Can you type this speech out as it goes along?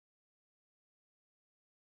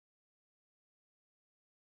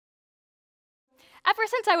Ever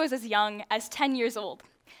since I was as young as 10 years old,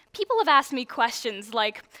 people have asked me questions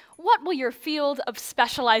like, what will your field of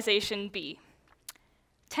specialization be?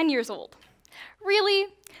 10 years old. Really?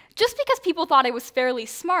 Just because people thought I was fairly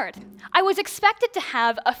smart, I was expected to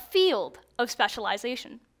have a field of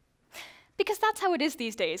specialization. Because that's how it is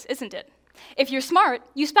these days, isn't it? If you're smart,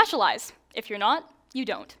 you specialize. If you're not, you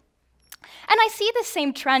don't. And I see this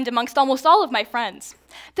same trend amongst almost all of my friends.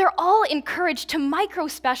 They're all encouraged to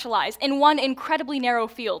micro-specialize in one incredibly narrow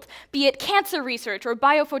field, be it cancer research or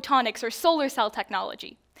biophotonics or solar cell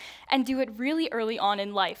technology, and do it really early on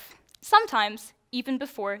in life, sometimes even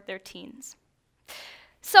before their teens.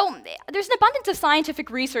 So there's an abundance of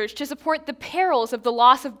scientific research to support the perils of the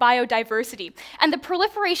loss of biodiversity and the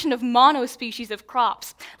proliferation of monospecies of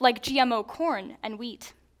crops, like GMO corn and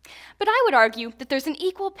wheat. But I would argue that there's an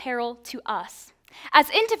equal peril to us, as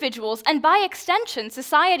individuals and by extension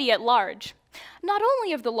society at large, not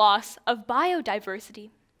only of the loss of biodiversity,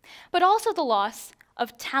 but also the loss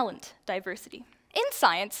of talent diversity. In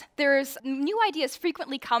science, new ideas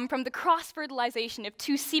frequently come from the cross-fertilization of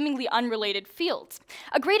two seemingly unrelated fields.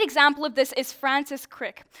 A great example of this is Francis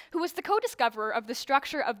Crick, who was the co-discoverer of the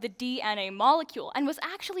structure of the DNA molecule and was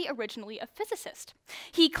actually originally a physicist.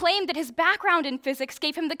 He claimed that his background in physics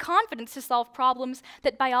gave him the confidence to solve problems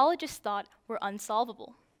that biologists thought were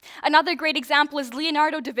unsolvable. Another great example is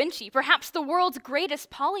Leonardo da Vinci, perhaps the world's greatest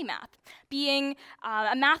polymath, being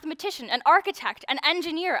a mathematician, an architect, an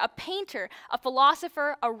engineer, a painter, a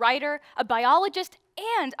philosopher, a writer, a biologist,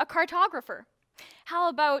 and a cartographer. How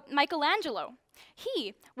about Michelangelo?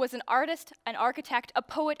 He was an artist, an architect, a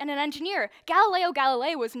poet, and an engineer. Galileo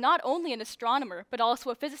Galilei was not only an astronomer, but also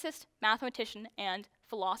a physicist, mathematician, and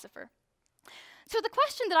philosopher. So the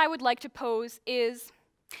question that I would like to pose is,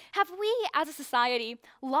 have we, as a society,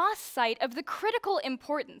 lost sight of the critical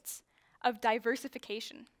importance of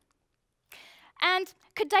diversification? And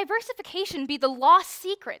could diversification be the lost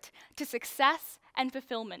secret to success and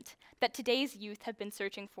fulfillment that today's youth have been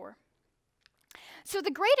searching for? So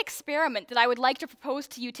the great experiment that I would like to propose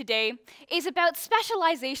to you today is about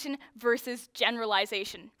specialization versus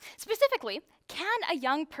generalization. Specifically, can a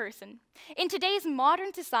young person in today's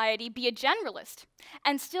modern society be a generalist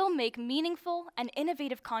and still make meaningful and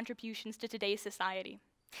innovative contributions to today's society?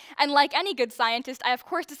 And like any good scientist, I of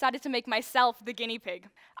course decided to make myself the guinea pig.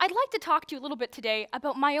 I'd like to talk to you a little bit today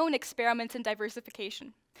about my own experiments in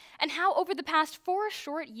diversification and how over the past 4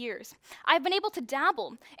 short years, I've been able to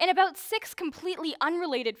dabble in about 6 completely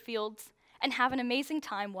unrelated fields and have an amazing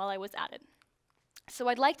time while I was at it. So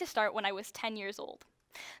I'd like to start when I was 10 years old.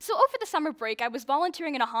 So over the summer break, I was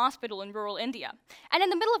volunteering in a hospital in rural India, and in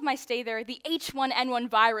the middle of my stay there, the H1N1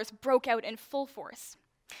 virus broke out in full force.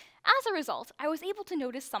 As a result, I was able to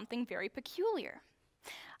notice something very peculiar.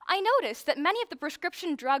 I noticed that many of the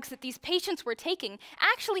prescription drugs that these patients were taking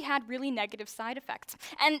actually had really negative side effects,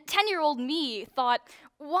 and 10-year-old me thought,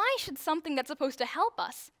 why should something that's supposed to help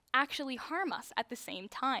us actually harm us at the same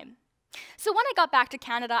time? So when I got back to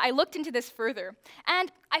Canada, I looked into this further,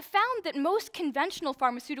 and I found that most conventional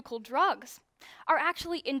pharmaceutical drugs are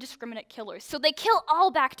actually indiscriminate killers. So they kill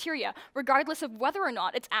all bacteria, regardless of whether or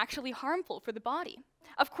not it's actually harmful for the body.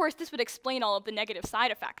 Of course, this would explain all of the negative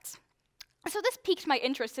side effects. So this piqued my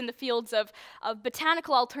interest in the fields of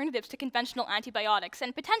botanical alternatives to conventional antibiotics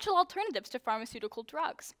and potential alternatives to pharmaceutical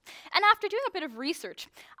drugs. And after doing a bit of research,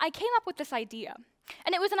 I came up with this idea.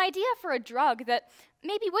 And it was an idea for a drug that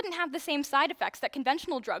maybe wouldn't have the same side effects that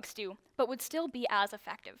conventional drugs do, but would still be as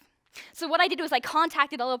effective. So what I did was I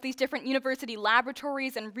contacted all of these different university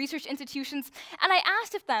laboratories and research institutions, and I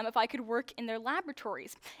asked them if I could work in their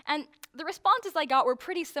laboratories. And the responses I got were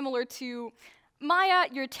pretty similar to, Maya,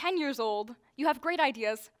 you're 10 years old, you have great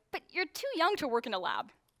ideas, but you're too young to work in a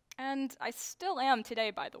lab. And I still am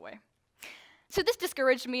today, by the way. So this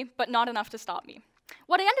discouraged me, but not enough to stop me.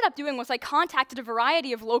 What I ended up doing was I contacted a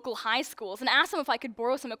variety of local high schools and asked them if I could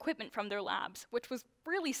borrow some equipment from their labs, which was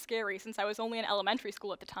really scary since I was only in elementary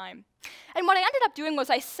school at the time. And what I ended up doing was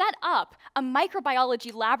I set up a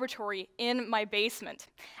microbiology laboratory in my basement.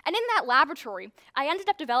 And in that laboratory, I ended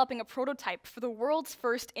up developing a prototype for the world's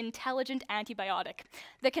first intelligent antibiotic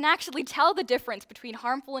that can actually tell the difference between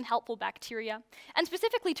harmful and helpful bacteria, and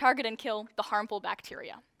specifically target and kill the harmful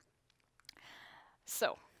bacteria.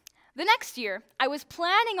 So, the next year, I was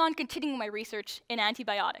planning on continuing my research in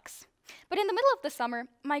antibiotics. But in the middle of the summer,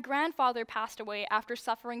 my grandfather passed away after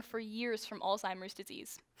suffering for years from Alzheimer's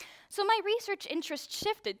disease. So my research interest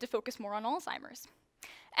shifted to focus more on Alzheimer's.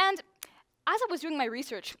 And as I was doing my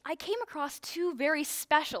research, I came across two very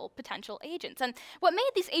special potential agents. And what made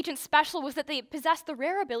these agents special was that they possessed the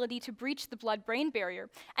rare ability to breach the blood-brain barrier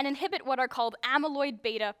and inhibit what are called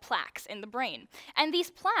amyloid-β plaques in the brain. And these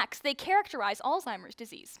plaques, they characterize Alzheimer's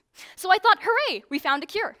disease. So I thought, hooray, we found a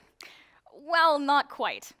cure. Well, not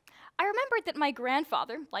quite. I remembered that my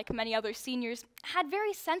grandfather, like many other seniors, had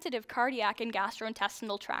very sensitive cardiac and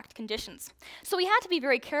gastrointestinal tract conditions. So he had to be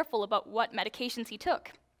very careful about what medications he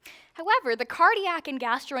took. However, the cardiac and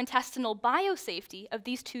gastrointestinal biosafety of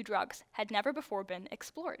these two drugs had never before been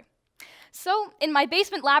explored. So, in my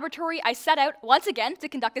basement laboratory, I set out once again to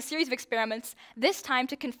conduct a series of experiments, this time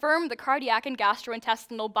to confirm the cardiac and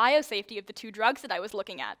gastrointestinal biosafety of the two drugs that I was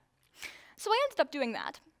looking at. So I ended up doing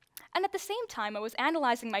that. And at the same time, I was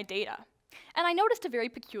analyzing my data, and I noticed a very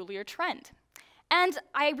peculiar trend. And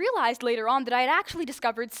I realized later on that I had actually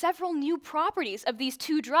discovered several new properties of these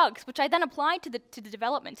two drugs, which I then applied to the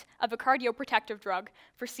development of a cardioprotective drug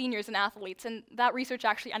for seniors and athletes, and that research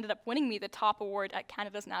actually ended up winning me the top award at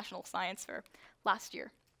Canada's National Science Fair last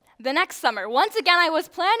year. The next summer, once again, I was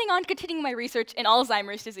planning on continuing my research in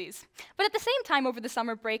Alzheimer's disease. But at the same time, over the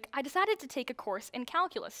summer break, I decided to take a course in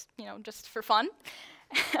calculus, just for fun.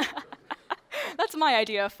 That's my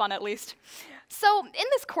idea of fun, at least. So in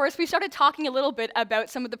this course, we started talking a little bit about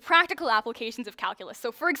some of the practical applications of calculus.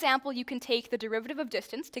 So for example, you can take the derivative of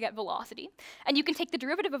distance to get velocity, and you can take the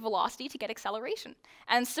derivative of velocity to get acceleration.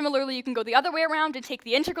 And similarly, you can go the other way around and take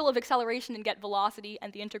the integral of acceleration and get velocity,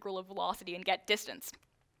 and the integral of velocity and get distance.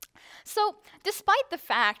 So, despite the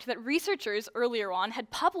fact that researchers earlier on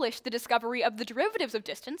had published the discovery of the derivatives of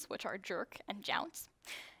distance, which are jerk and jounce,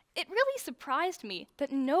 it really surprised me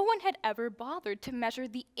that no one had ever bothered to measure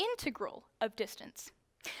the integral of distance.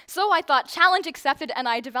 So I thought, challenge accepted, and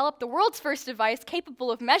I developed the world's first device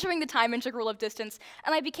capable of measuring the time integral of distance,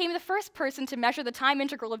 and I became the first person to measure the time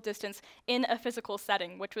integral of distance in a physical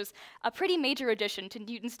setting, which was a pretty major addition to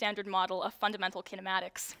Newton's standard model of fundamental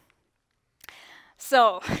kinematics.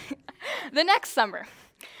 So, the next summer,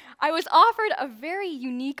 I was offered a very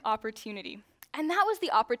unique opportunity. And that was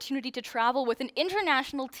the opportunity to travel with an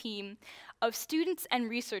international team of students and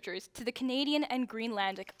researchers to the Canadian and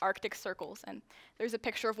Greenlandic Arctic circles. And there's a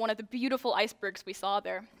picture of one of the beautiful icebergs we saw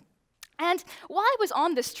there. And while I was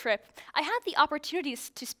on this trip, I had the opportunity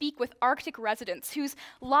to speak with Arctic residents whose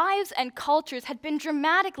lives and cultures had been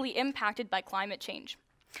dramatically impacted by climate change.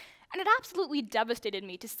 And it absolutely devastated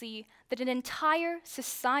me to see that an entire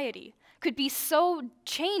society could be so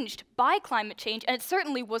changed by climate change, and it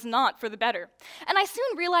certainly was not for the better. And I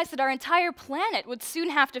soon realized that our entire planet would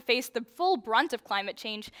soon have to face the full brunt of climate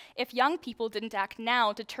change if young people didn't act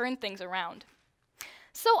now to turn things around.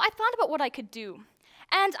 So I thought about what I could do,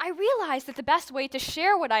 and I realized that the best way to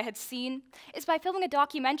share what I had seen is by filming a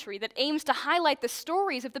documentary that aims to highlight the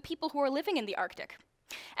stories of the people who are living in the Arctic,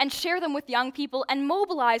 and share them with young people and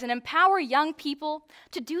mobilize and empower young people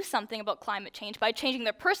to do something about climate change by changing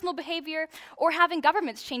their personal behavior or having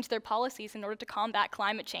governments change their policies in order to combat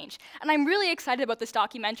climate change. And I'm really excited about this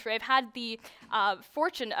documentary. I've had the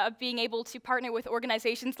fortune of being able to partner with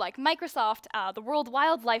organizations like Microsoft, the World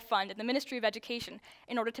Wildlife Fund, and the Ministry of Education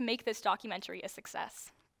in order to make this documentary a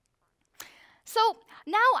success. So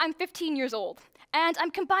now I'm 15 years old, and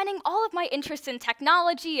I'm combining all of my interests in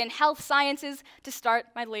technology and health sciences to start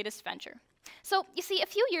my latest venture. So you see, a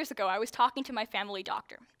few years ago, I was talking to my family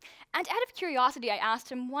doctor, and out of curiosity, I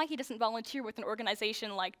asked him why he doesn't volunteer with an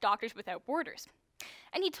organization like Doctors Without Borders.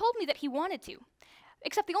 And he told me that he wanted to,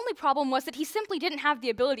 except the only problem was that he simply didn't have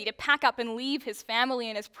the ability to pack up and leave his family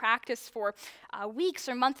and his practice for weeks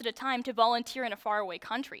or months at a time to volunteer in a faraway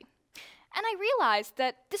country. And I realized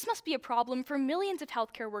that this must be a problem for millions of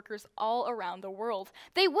healthcare workers all around the world.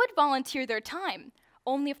 They would volunteer their time,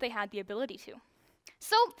 only if they had the ability to.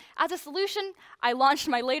 So, as a solution, I launched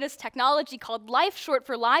my latest technology called Life, short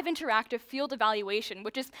for Live Interactive Field Evaluation,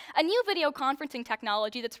 which is a new video conferencing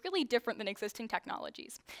technology that's really different than existing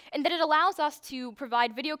technologies, in that it allows us to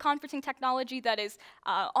provide video conferencing technology that is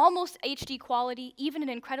almost HD quality, even in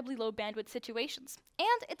incredibly low bandwidth situations.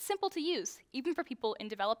 And it's simple to use, even for people in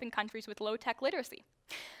developing countries with low tech literacy.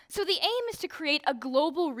 So the aim is to create a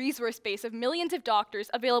global resource base of millions of doctors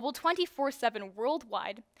available 24/7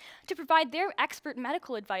 worldwide to provide their expert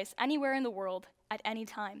medical advice anywhere in the world at any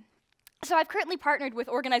time. So I've currently partnered with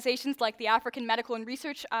organizations like the African Medical and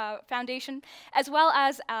Research Foundation, as well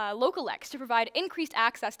as LocalX, to provide increased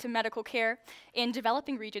access to medical care in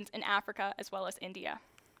developing regions in Africa as well as India.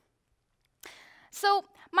 So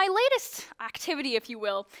my latest activity, if you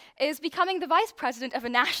will, is becoming the vice president of a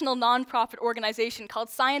national nonprofit organization called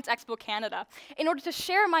Science Expo Canada in order to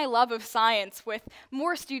share my love of science with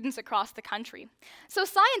more students across the country. So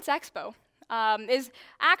Science Expo, is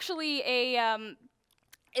actually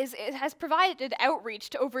it has provided outreach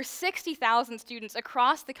to over 60,000 students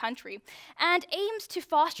across the country and aims to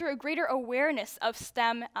foster a greater awareness of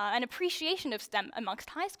STEM and appreciation of STEM amongst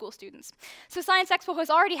high school students. So Science Expo has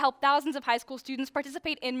already helped thousands of high school students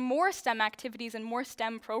participate in more STEM activities and more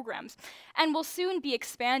STEM programs, and will soon be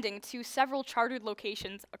expanding to several chartered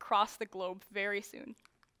locations across the globe very soon.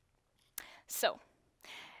 So,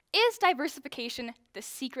 is diversification the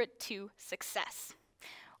secret to success?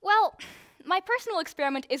 Well, my personal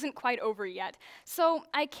experiment isn't quite over yet, so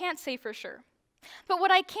I can't say for sure. But what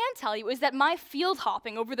I can tell you is that my field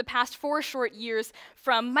hopping over the past 4 short years,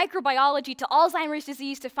 from microbiology to Alzheimer's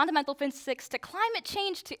disease to fundamental physics to climate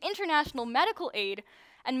change to international medical aid,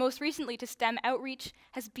 and most recently to STEM outreach,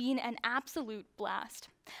 has been an absolute blast.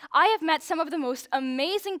 I have met some of the most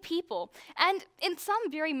amazing people, and in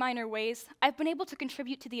some very minor ways, I've been able to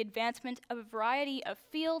contribute to the advancement of a variety of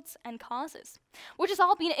fields and causes, which has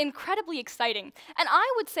all been incredibly exciting, and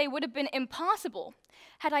I would say would have been impossible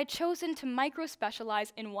had I chosen to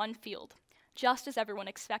micro-specialize in one field, just as everyone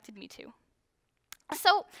expected me to.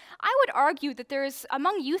 So I would argue that there's,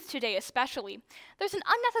 among youth today especially, there's an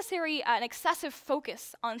unnecessary and excessive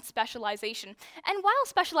focus on specialization. And while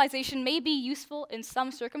specialization may be useful in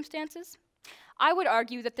some circumstances, I would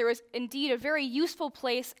argue that there is indeed a very useful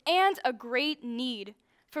place and a great need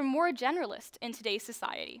for more generalists in today's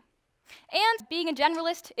society. And being a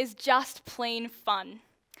generalist is just plain fun.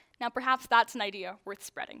 Now perhaps that's an idea worth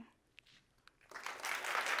spreading.